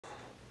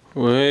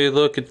Hey,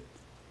 look, it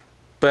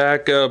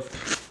back up.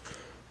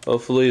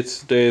 Hopefully it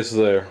stays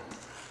there.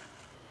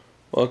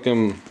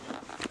 Welcome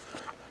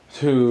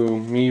to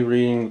me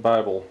reading the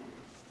Bible.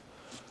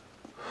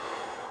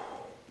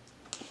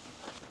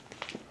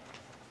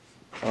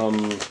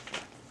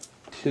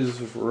 Tis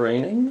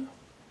raining.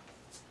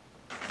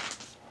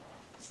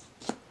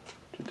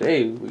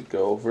 Today we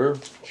go over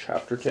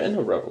chapter 10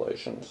 of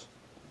Revelations.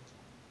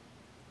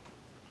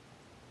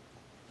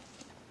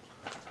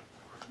 I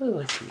really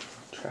like these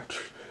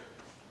chapters.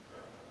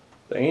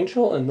 The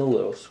angel and the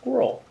little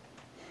squirrel.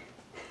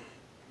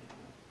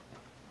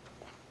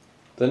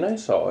 Then I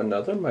saw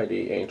another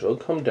mighty angel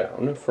come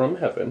down from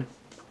heaven.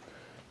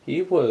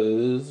 He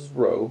was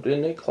robed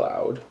in a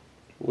cloud,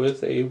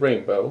 with a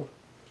rainbow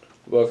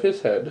above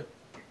his head.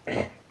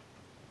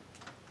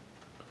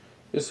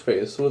 His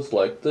face was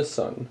like the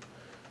sun,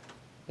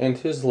 and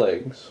his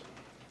legs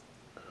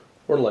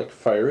were like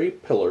fiery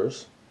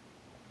pillars.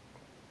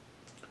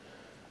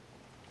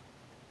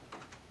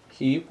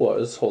 He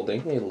was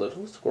holding a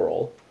little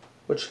scroll,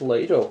 which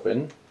laid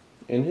open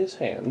in his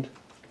hand.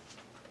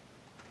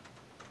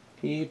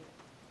 He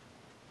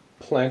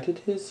planted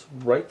his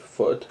right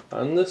foot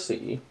on the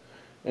sea,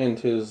 and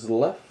his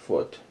left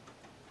foot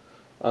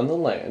on the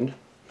land,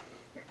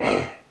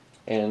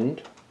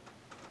 and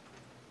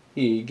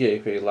he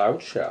gave a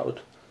loud shout,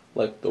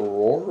 like the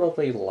roar of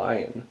a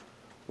lion,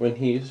 when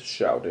he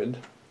shouted.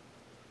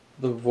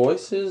 The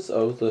voices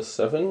of the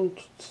seven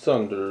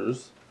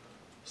thunders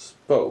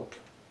spoke,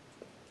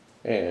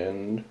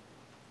 and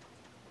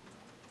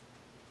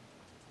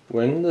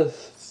when the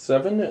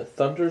seven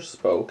thunders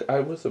spoke, I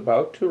was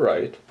about to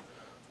write,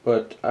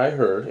 but I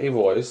heard a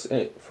voice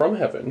from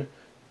heaven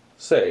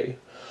say,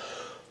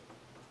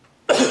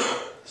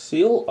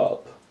 "Seal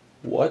up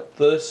what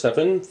the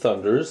seven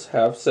thunders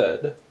have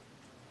said,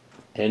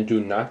 and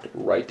do not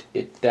write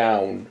it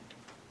down."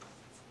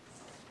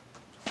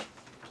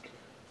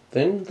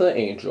 Then the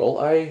angel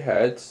I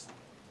had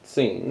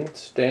seen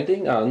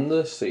standing on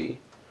the sea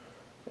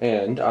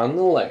and on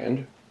the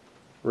land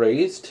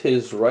raised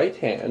his right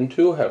hand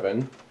to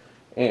heaven,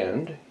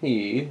 and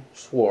he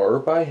swore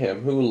by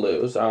him who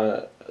lives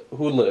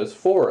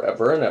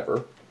forever and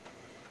ever,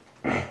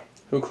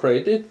 who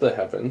created the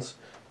heavens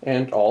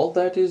and all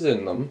that is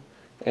in them,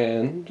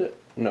 and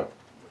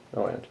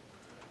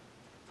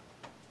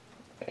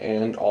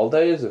all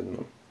that is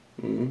in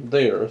them,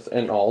 the earth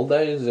and all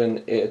that is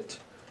in it,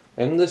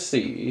 and the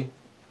sea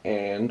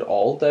and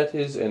all that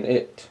is in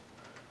it,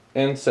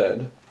 and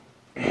said,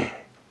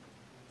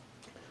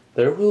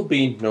 "There will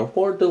be no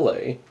more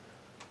delay,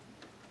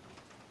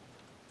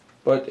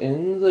 but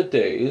in the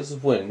days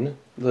when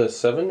the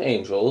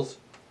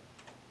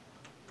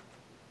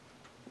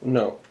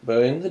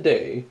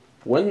day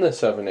when the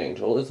seven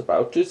angel is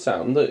about to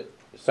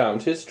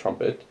sound his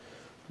trumpet,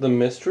 the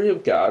mystery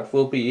of God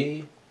will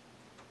be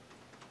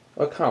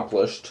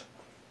accomplished,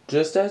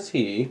 just as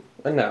he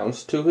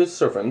announced to his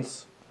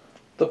servants,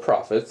 the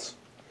prophets."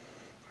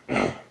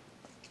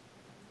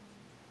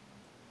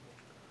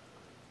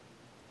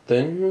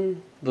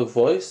 Then the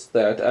voice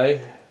that I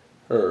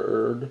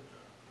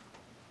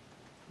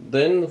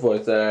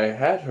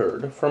had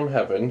heard from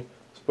heaven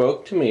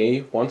spoke to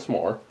me once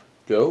more,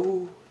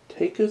 "Go,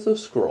 take the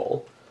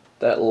scroll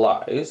that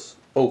lies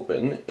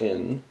open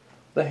in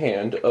the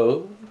hand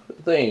of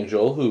the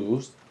angel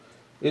who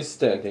is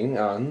standing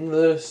on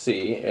the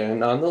sea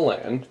and on the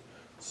land."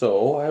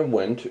 So I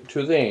went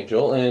to the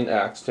angel and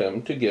asked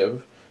him to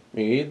give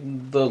me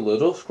the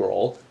little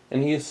scroll,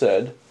 and he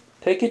said,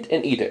 "Take it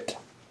and eat it.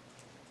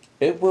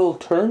 It will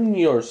turn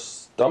your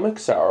stomach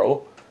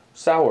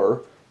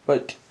sour,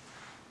 but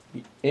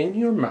in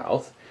your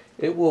mouth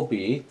it will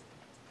be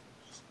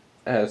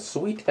as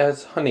sweet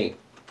as honey."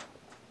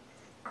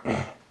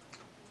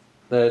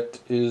 That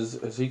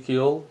is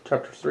Ezekiel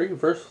chapter 3,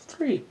 verse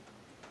 3.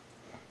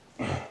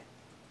 A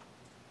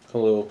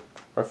little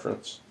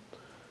reference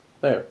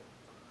there.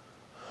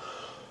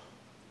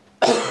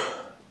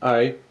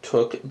 I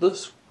took the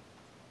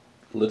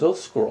little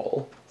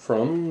scroll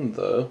from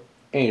the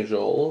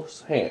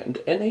angel's hand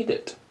and ate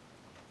it.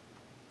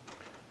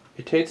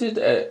 It tasted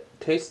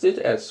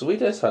as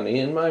sweet as honey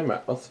in my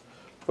mouth,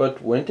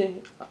 but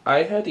when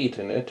I had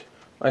eaten it,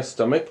 my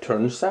stomach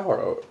turned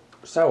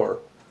sour.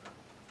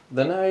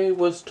 Then I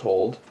was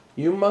told,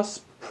 "You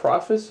must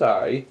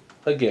prophesy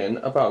again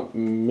about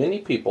many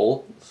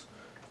peoples,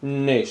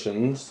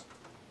 nations,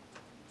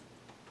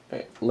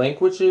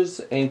 languages,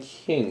 and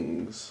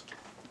kings."